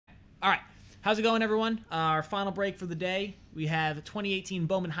All right. How's it going, everyone? Our final break for the day. We have 2018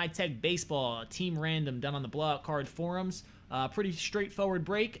 Bowman High Tech Baseball Team Random done on the Blowout Card forums. Pretty straightforward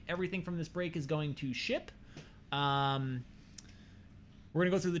break. Everything from this break is going to ship. We're going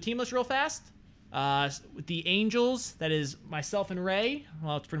to go through the team list real fast. With the Angels, that is myself and Ray.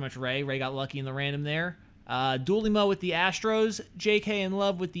 Well, it's pretty much Ray. Ray got lucky in the random there. Dooley with the Astros, JK in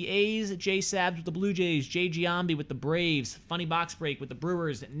Love with the A's, J Sabs with the Blue Jays, J Giambi with the Braves, Funny Box Break with the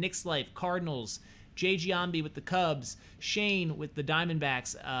Brewers, Nick's Life, Cardinals, J Giambi with the Cubs, Shane with the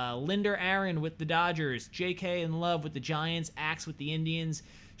Diamondbacks, Linder Aaron with the Dodgers, JK in Love with the Giants, Axe with the Indians,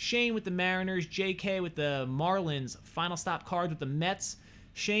 Shane with the Mariners, JK with the Marlins, Final Stop Cards with the Mets,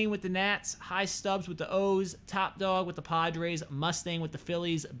 Shane with the Nats, High Stubbs with the O's, Top Dog with the Padres, Mustang with the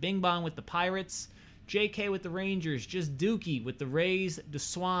Phillies, Bing Bong with the Pirates, JK with the Rangers, Just Dookie with the Rays,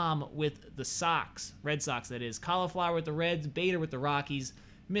 DeSwam with the Sox, Red Sox that is, Cauliflower with the Reds, Bader with the Rockies,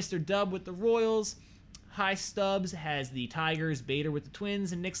 Mr. Dub with the Royals, High Stubbs has the Tigers, Bader with the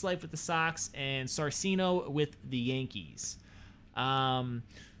Twins, and Nick's Life with the Sox, and Sarcino with the Yankees.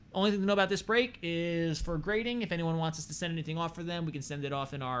 Only thing to know about this break is for grading. If anyone wants us to send anything off for them, we can send it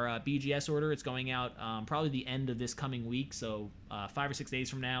off in our BGS order. It's going out probably the end of this coming week, so 5 or 6 days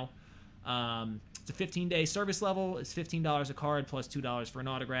from now. It's a 15-day service level. It's $15 a card plus $2 for an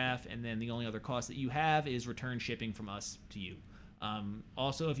autograph, and then the only other cost that you have is return shipping from us to you.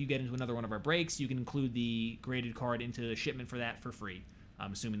 Also, if you get into another one of our breaks, you can include the graded card into the shipment for that for free,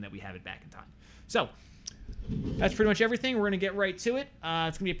 assuming that we have it back in time. So that's pretty much everything. We're going to get right to it. It's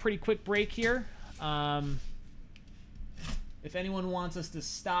going to be a pretty quick break here. If anyone wants us to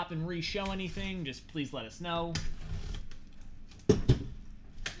stop and re-show anything, just please let us know.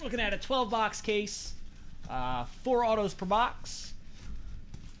 Looking at a 12-box case, 4 autos per box,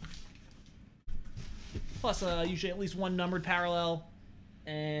 plus usually at least 1 numbered parallel,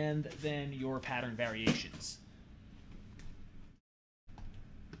 and then your pattern variations.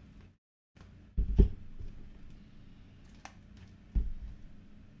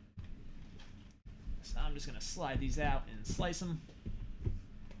 So I'm just going to slide these out and slice them.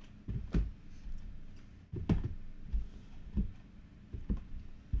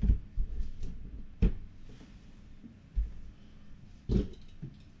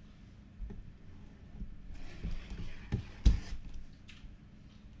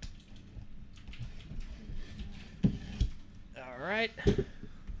 All right.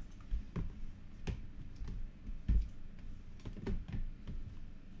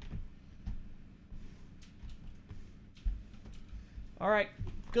 All right.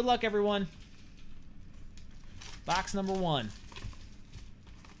 Good luck, everyone. Box number 1.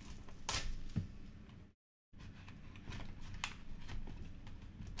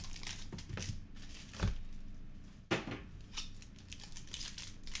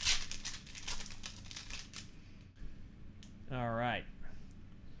 All right.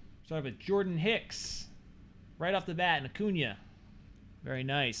 Start with Jordan Hicks. Right off the bat, and Acuna. Very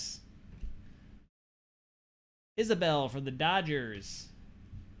nice. Isabel for the Dodgers.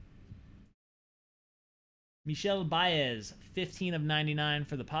 Michel Baez, 15 of 99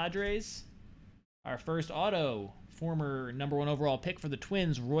 for the Padres. Our first auto, former #1 overall pick for the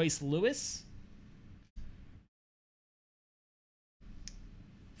Twins, Royce Lewis.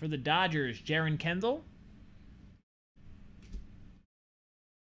 For the Dodgers, Jaron Kendall.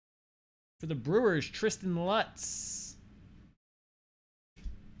 For the Brewers, Tristan Lutz.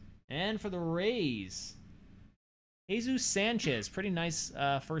 And for the Rays, Jesus Sanchez. Pretty nice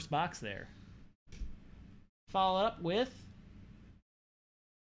first box there. Follow up with,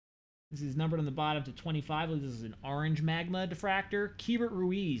 this is numbered on the bottom to 25. This is an orange magma diffractor. Keibert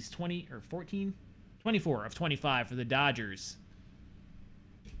Ruiz, 24 of 25 for the Dodgers.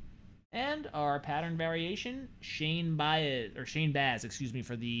 And our pattern variation, Shane Baz, excuse me,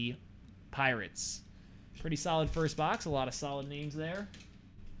 for the Pirates. Pretty solid first box. A lot of solid names there.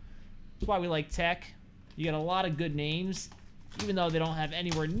 That's why we like Tech. You get a lot of good names, even though they don't have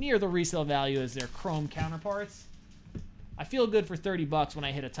anywhere near the resale value as their Chrome counterparts. I feel good for 30 bucks when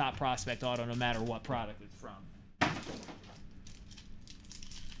I hit a top prospect auto, no matter what product it's from.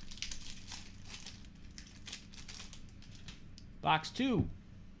 Box 2.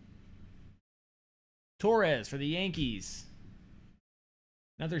 Torres for the Yankees.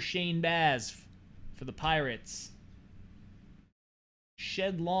 Another Shane Baz for the Pirates.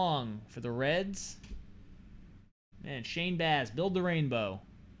 Shed Long for the Reds. Man, Shane Baz, build the rainbow.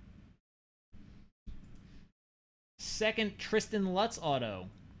 Second Tristan Lutz auto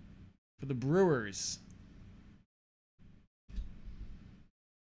for the Brewers.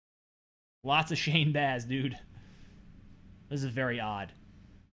 Lots of Shane Baz, dude. This is very odd.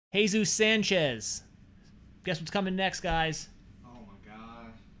 Jesus Sanchez. Guess what's coming next, guys? Oh my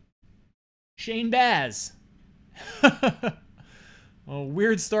god. Shane Baz. Well,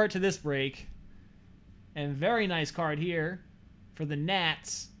 weird start to this break. And very nice card here for the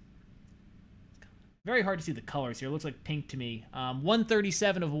Nats. Very hard to see the colors here. It looks like pink to me.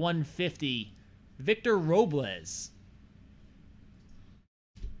 137 of 150. Victor Robles.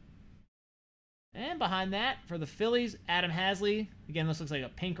 And behind that, for the Phillies, Adam Hasley. Again, this looks like a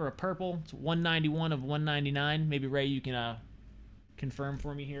pink or a purple. It's 191 of 199. Maybe, Ray, you can confirm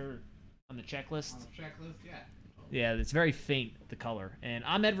for me here on the checklist. On the checklist, yeah. Yeah, it's very faint, the color. And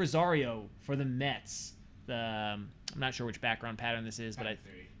Ahmed Rosario for the Mets. I'm not sure which background pattern this is, but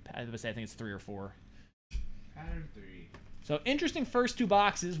I would say I think it's 3 or 4. Pattern 3. So interesting first 2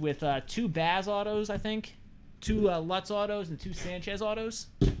 boxes with 2 Baz autos, I think. 2 Lutz autos and 2 Sanchez autos.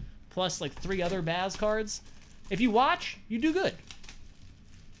 Plus like 3 other Baz cards. If you watch, you do good.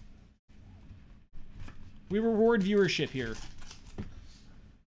 We reward viewership here.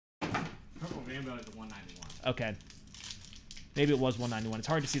 Purple Rainbow is the 191. Okay. Maybe it was 191. It's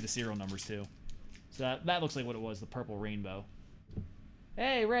hard to see the serial numbers too. So that looks like what it was, the purple rainbow.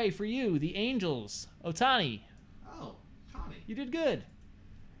 Hey, Ray, for you, the Angels. Otani. Oh, Otani. You did good.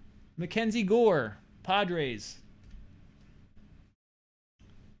 Mackenzie Gore, Padres.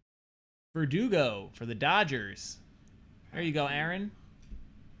 Verdugo for the Dodgers. There you go, Aaron.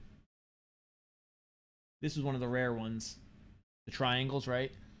 This is one of the rare ones. The triangles,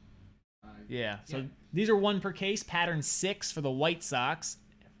 right? Yeah. So these are 1 per case. Pattern 6 for the White Sox.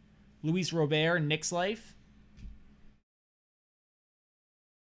 Luis Robert, Knicks Life.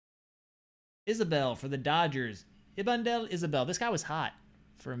 Isabel for the Dodgers. Ibandel Isabel. This guy was hot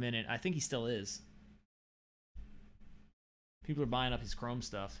for a minute. I think he still is. People are buying up his chrome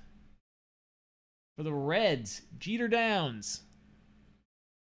stuff. For the Reds, Jeter Downs.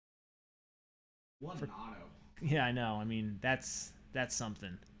 What an auto. Yeah, I know. I mean, that's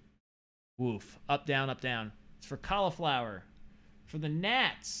something. Woof. Up, down, up, down. It's for Cauliflower. For the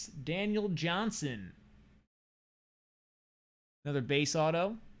Nats, Daniel Johnson. Another base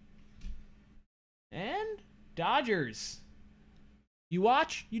auto. And Dodgers. You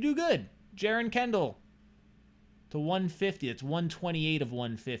watch, you do good. Jaron Kendall. To 150. It's 128 of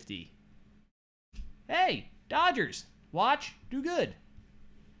 150. Hey, Dodgers. Watch, do good.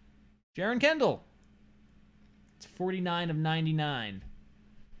 Jaron Kendall. It's 49 of 99.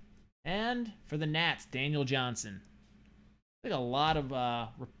 And for the Nats, Daniel Johnson. I think a lot of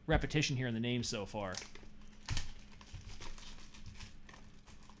repetition here in the names so far.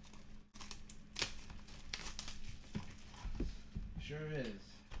 Sure is.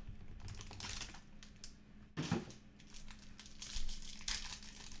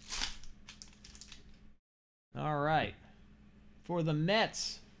 All right. For the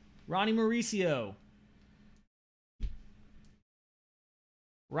Mets, Ronnie Mauricio.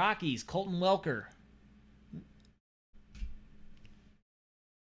 Rockies, Colton Welker.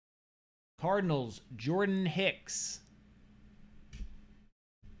 Cardinals, Jordan Hicks.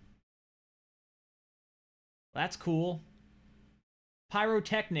 That's cool.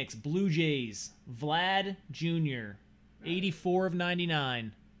 Pyrotechnics, Blue Jays, Vlad Jr. 84 of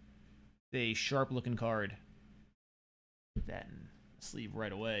 99. A sharp-looking card. Put that in the sleeve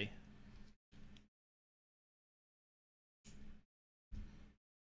right away.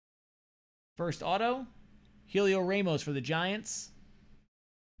 First auto, Helio Ramos for the Giants.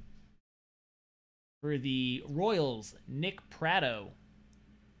 For the Royals, Nick Pratto.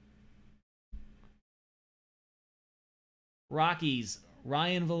 Rockies,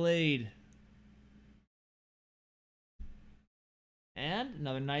 Ryan Vilade. And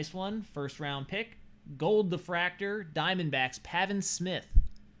another nice one, first round pick, Gold Diffractor, Diamondbacks, Pavin Smith.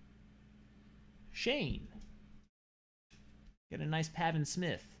 Shane. Get a nice Pavin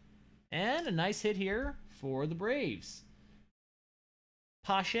Smith. And a nice hit here for the Braves.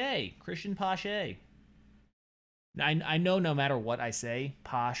 Pache, Christian Pache. I know no matter what I say,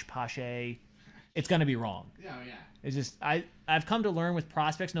 Pache, it's going to be wrong. Yeah, yeah. It's just, I've come to learn with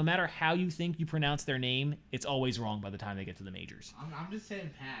prospects, no matter how you think you pronounce their name, it's always wrong by the time they get to the majors. I'm just saying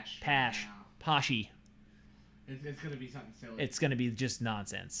Pash. Pash. Pashy. It's going to be something silly. It's going to be just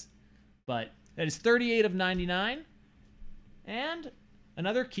nonsense. But that is 38 of 99. And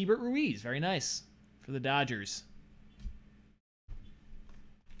another Keibert Ruiz. Very nice for the Dodgers.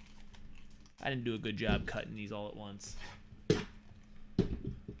 I didn't do a good job cutting these all at once.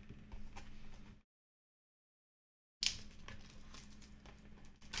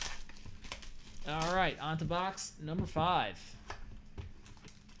 All right, on to box number 5.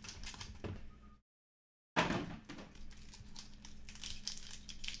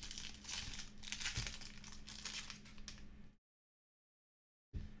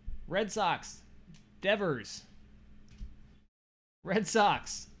 Red Sox. Devers. Red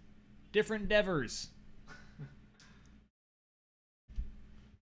Sox. Different Devers.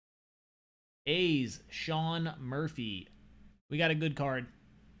 A's. Sean Murphy. We got a good card.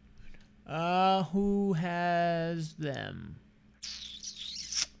 Who has them?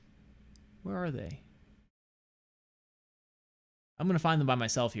 Where are they? I'm going to find them by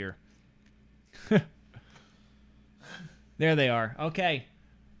myself here. There they are. Okay.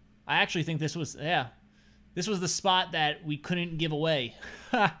 I actually think this was, this was the spot that we couldn't give away.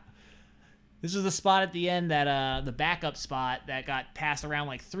 This was the spot at the end that, the backup spot that got passed around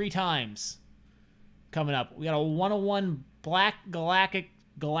like 3 times. Coming up. We got a 101 Black Galactic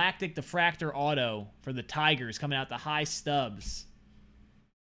Diffractor Auto for the Tigers coming out the high stubs.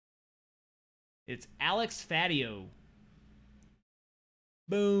 It's Alex Fadio.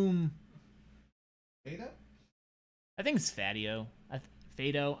 Boom. Fado? I think it's Fadio.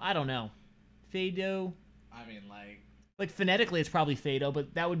 Fado. I don't know. Fado. I mean, like phonetically, it's probably Fado,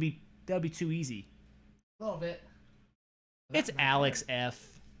 but that would be too easy. A little bit. It's Alex F.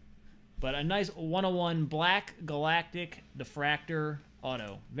 But a nice 101 Black Galactic Diffractor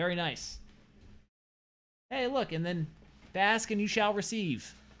Auto. Very nice. Hey, look, and then bask and you shall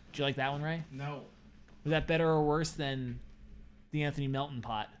receive. Did you like that one, Ray? No. Was that better or worse than the Anthony Melton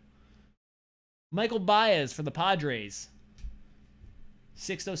pot? Michael Baez for the Padres.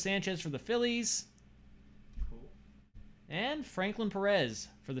 Sixto Sanchez for the Phillies. Cool. And Franklin Perez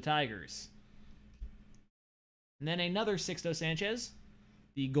for the Tigers. And then another Sixto Sanchez.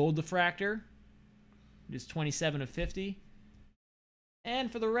 The Gold Diffractor. It is 27 of 50. And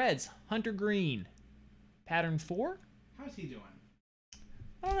for the Reds, Hunter Green. Pattern 4? How's he doing?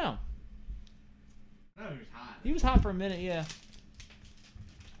 I don't know. I know he was hot. He was hot for a minute, yeah.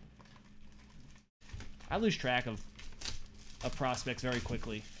 I lose track of prospects very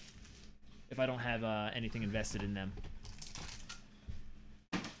quickly if I don't have anything invested in them.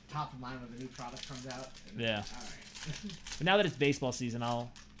 Top of mind when the new product comes out. Yeah. All right. But now that it's baseball season,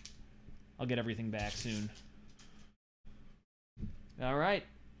 I'll get everything back soon. All right.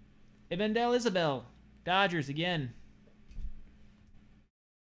 Evandel Isabel, Dodgers again.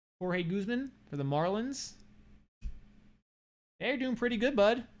 Jorge Guzman for the Marlins. Hey, you're doing pretty good,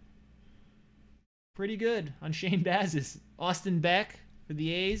 bud. Pretty good on Shane Baz's. Austin Beck for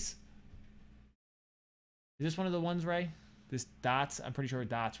the A's. Is this one of the ones, Ray? This dots? I'm pretty sure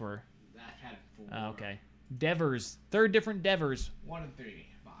dots were. That had 4. Oh, okay. Devers. 3rd different Devers. 1 and 3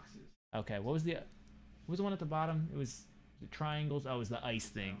 boxes. Okay, what was the one at the bottom? It was the triangles. Oh, it was the ice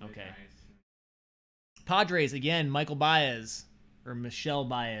thing. Oh, Okay. Nice. Padres again, Michael Baez. Or Mikel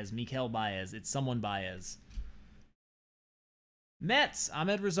Baez. It's someone Baez. Mets,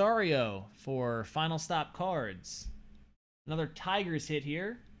 Ahmed Rosario for Final Stop cards. Another Tigers hit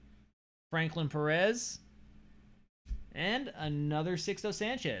here. Franklin Perez. And another Sixto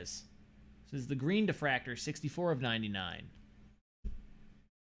Sanchez. This is the Green Diffractor, 64 of 99.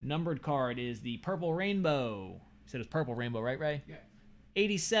 Numbered card is the Purple Rainbow. You said it was Purple Rainbow, right, Ray? Yeah.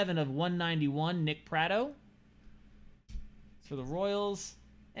 87 of 191, Nick Pratto. For the Royals.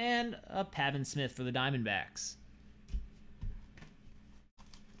 And a Pavin Smith for the Diamondbacks.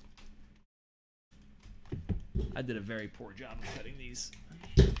 I did a very poor job of cutting these.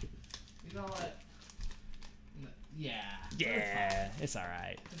 You know what? Yeah. Yeah, it's all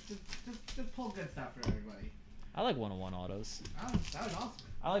right. Just pull good stuff for everybody. I like 101 autos. That was awesome.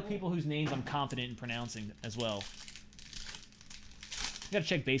 I like people whose names I'm confident in pronouncing as well. Gotta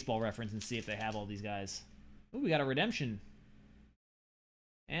check Baseball Reference and see if they have all these guys. Ooh, we got a redemption.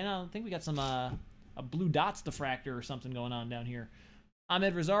 And I think we got some a Blue Dots Diffractor or something going on down here.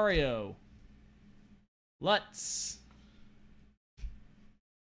 Ahmed Rosario. Lutz.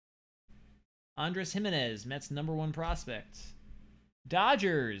 Andres Jimenez, Mets' #1 prospect.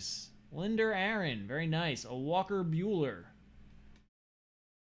 Dodgers, Linder Aaron, very nice. A Walker Buehler.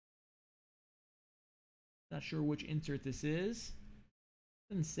 Not sure which insert this is.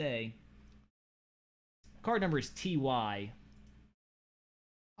 Doesn't say. Card number is TY.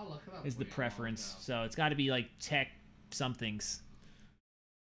 I'll look it up. Is the preference. So it's got to be like tech somethings.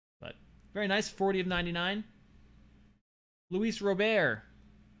 But very nice. 40 of 99. Luis Robert.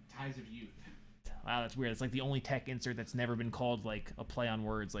 Ties of Youth. Wow, that's weird. It's like the only tech insert that's never been called like a play on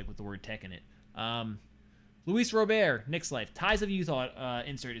words, like with the word tech in it. Luis Robert, Knicks Life. Ties of Youth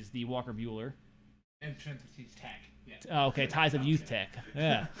insert is the Walker Buehler. In parentheses, tech. Yeah. Oh, okay, Ties of Youth tech.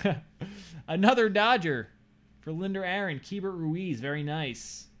 Yeah. Another Dodger for Linder Aaron. Keibert Ruiz, very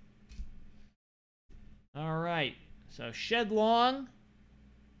nice. All right. So Shed Long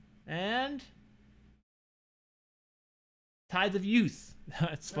and Tides of Youth.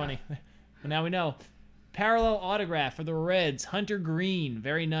 That's funny. But now we know. Parallel autograph for the Reds. Hunter Green.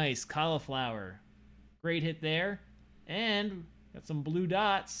 Very nice. Cauliflower. Great hit there. And got some blue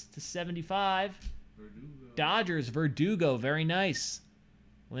dots to 75. Verdugo. Dodgers. Verdugo. Very nice.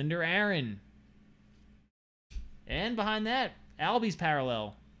 Linder Aaron. And behind that, Albie's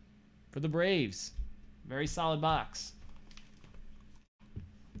parallel for the Braves. Very solid box.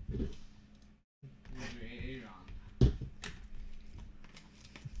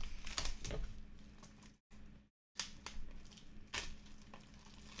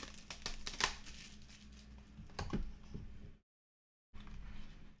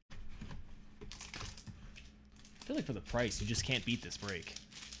 I feel like for the price, you just can't beat this break.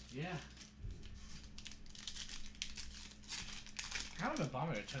 Yeah. Kind of a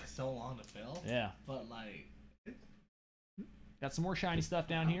bummer it took so long to fill. Yeah. But like, Got some more shiny stuff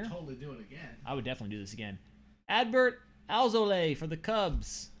down I'll here. totally do it again. I would definitely do this again. Adbert Alzolay for the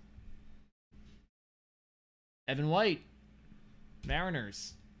Cubs. Evan White,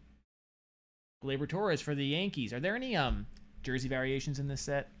 Mariners. Gleyber Torres for the Yankees. Are there any jersey variations in this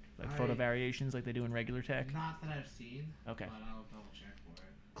set? Like photo variations like they do in regular tech? Not that I've seen. Okay. But I'll double check for it.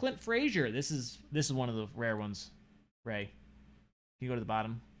 Clint Frazier. This is one of the rare ones. Ray, can you go to the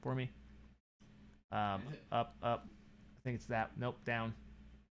bottom for me? Up. I think it's that. Nope, down.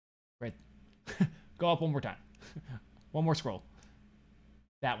 Right. Go up one more time. One more scroll.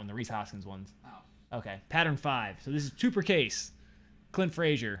 That one, the Reese Hoskins ones. Oh. Okay, pattern 5. So this is 2 per case. Clint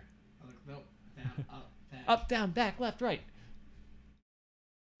Frazier. Nope. Down, up, down. Up, down, back, left, right.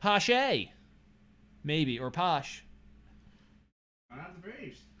 Pache. Maybe, or Posh. Right out the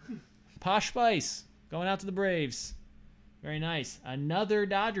Braves. Posh Spice. Going out to the Braves. Very nice. Another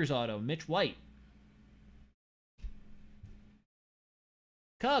Dodgers auto. Mitch White.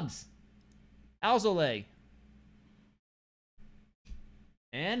 Cubs. Alzolay.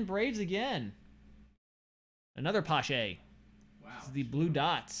 And Braves again. Another Pache. Wow. This is the blue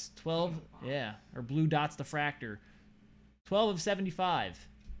dots. 12, yeah, or blue dots diffractor. 12 of 75.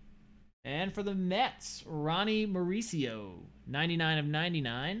 And for the Mets, Ronnie Mauricio. 99 of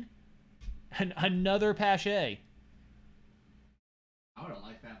 99. And another Pache. I would have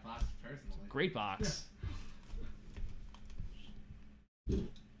liked that box personally. Great box. Just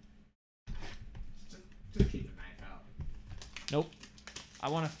keep the knife out. Nope. I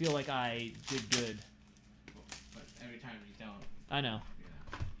want to feel like I did good. But every time you don't, I know. you know.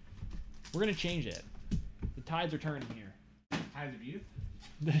 We're going to change it. The tides are turning here. Tides of Youth?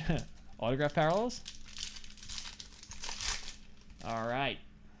 Autograph parallels? All right.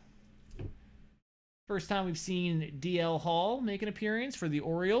 First time we've seen DL Hall make an appearance for the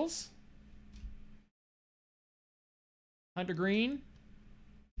Orioles. Hunter Green.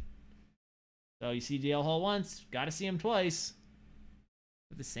 So you see DL Hall once, got to see him twice.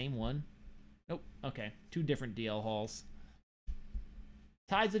 The same one. Nope. Okay. 2 different DL Halls.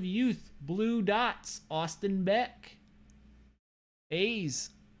 Tides of Youth. Blue dots. Austin Beck. A's.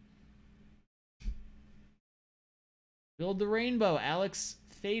 Build the Rainbow. Alex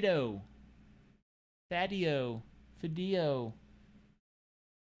Fado. Fadio. Fadio.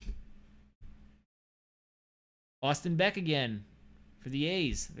 Austin Beck again for the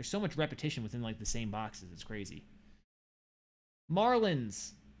A's. There's so much repetition within like the same boxes. It's crazy.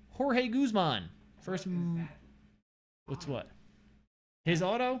 Marlins. Jorge Guzman. First. What's what? His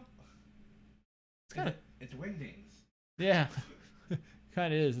auto? It's kind of. It's wingdings. Yeah.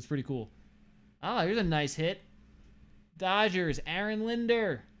 Kind of is. It's pretty cool. Ah, here's a nice hit. Dodgers. Aaron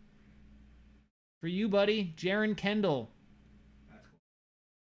Linder. For you, buddy. Jaron Kendall. That's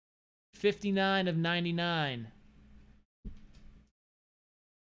cool. 59 of 99.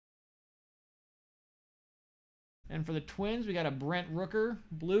 And for the Twins, we got a Brent Rooker,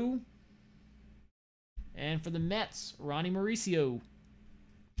 blue. And for the Mets, Ronnie Mauricio.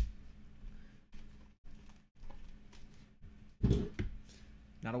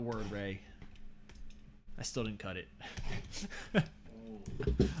 Not a word, Ray. I still didn't cut it.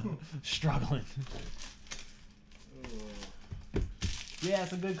 Struggling. Yeah,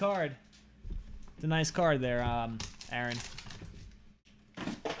 it's a good card. It's a nice card there, Aaron.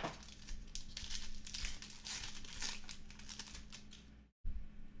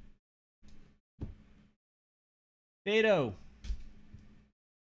 Beto.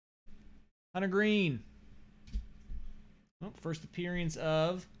 Hunter Green. Oh, first appearance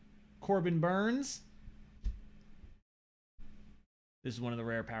of Corbin Burns. This is one of the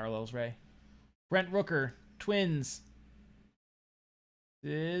rare parallels, Ray. Brent Rooker, Twins.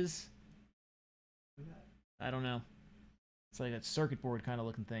 This is... I don't know. It's like a circuit board kind of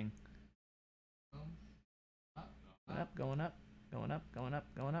looking thing. Up, going up, going up, going up,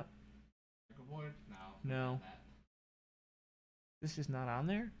 going up. Checkerboard? No. No. That. This is not on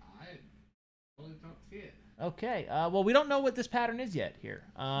there? I totally don't see it. Okay. Well, we don't know what this pattern is yet here.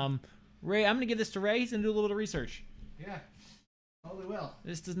 Ray, I'm going to give this to Ray. He's going to do a little bit of research. Yeah. Totally will.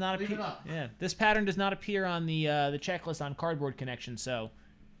 This does not Leave appear. it up. Yeah, this pattern does not appear on the checklist on Cardboard Connection. So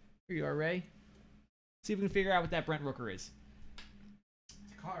here you are, Ray. See if we can figure out what that Brent Rooker is.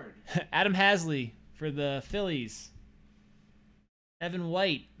 It's a card. Adam Hasley for the Phillies. Evan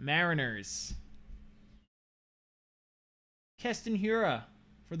White, Mariners. Keston Hiura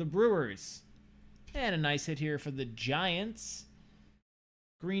for the Brewers. And a nice hit here for the Giants.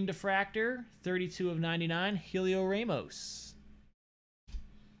 Green Diffractor, 32 of 99, Helio Ramos.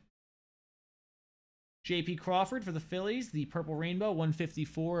 J.P. Crawford for the Phillies, the Purple Rainbow,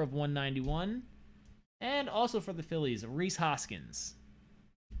 154 of 191. And also for the Phillies, Rhys Hoskins.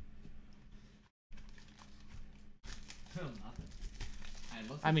 Still nothing. I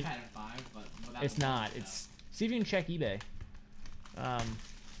looked I at mean, pattern 5, but without It's the not. stuff. It's see if you can check eBay. Yeah.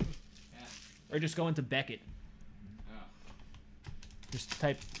 Or just go into Beckett. Oh. Just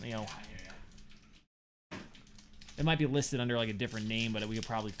type, I hear ya. it might be listed under like a different name, but we could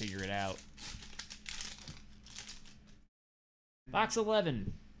probably figure it out. Box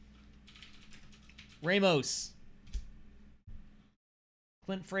 11. Ramos.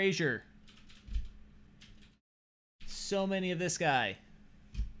 Clint Frazier. So many of this guy.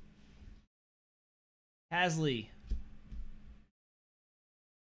 Hasley.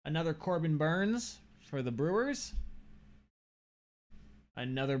 Another Corbin Burns for the Brewers.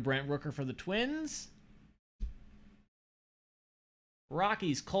 Another Brent Rooker for the Twins.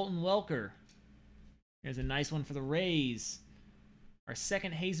 Rockies, Colton Welker. Here's a nice one for the Rays. Our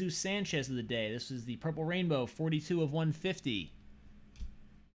second Jesus Sanchez of the day. This is the Purple Rainbow, 42 of 150.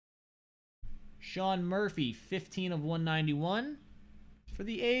 Sean Murphy, 15 of 191 for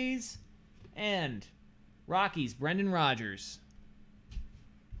the A's. And Rockies, Brendan Rodgers.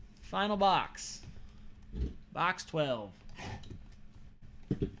 Final box. Box 12.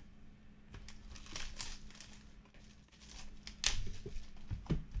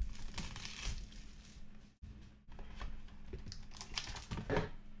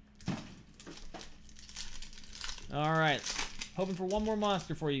 All right. Hoping for one more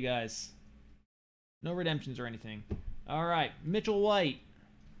monster for you guys. No redemptions or anything. All right. Mitchell White.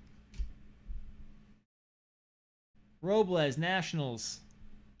 Robles, Nationals.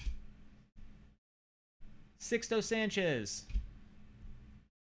 Sixto Sanchez.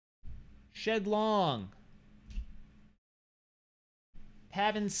 Shed Long.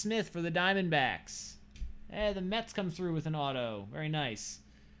 Pavin Smith for the Diamondbacks. Eh, the Mets come through with an auto. Very nice.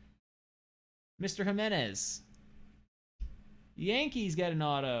 Mr. Jimenez. Yankees get an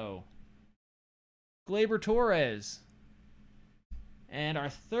auto. Gleyber Torres. And our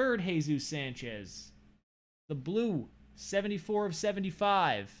third Jesus Sanchez. The blue, 74 of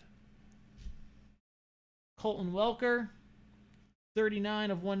 75. Colton Welker,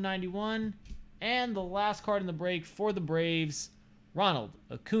 39 of 191. And the last card in the break for the Braves, Ronald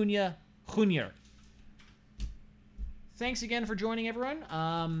Acuna Jr. Thanks again for joining,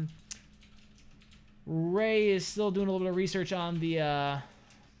 everyone. Ray is still doing a little bit of research on the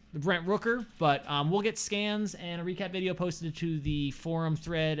Brent Rooker, but we'll get scans and a recap video posted to the forum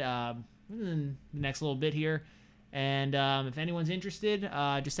thread in the next little bit here. And if anyone's interested,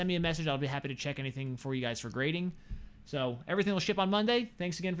 just send me a message. I'll be happy to check anything for you guys for grading. So everything will ship on Monday.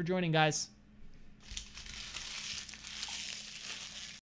 Thanks again for joining, guys.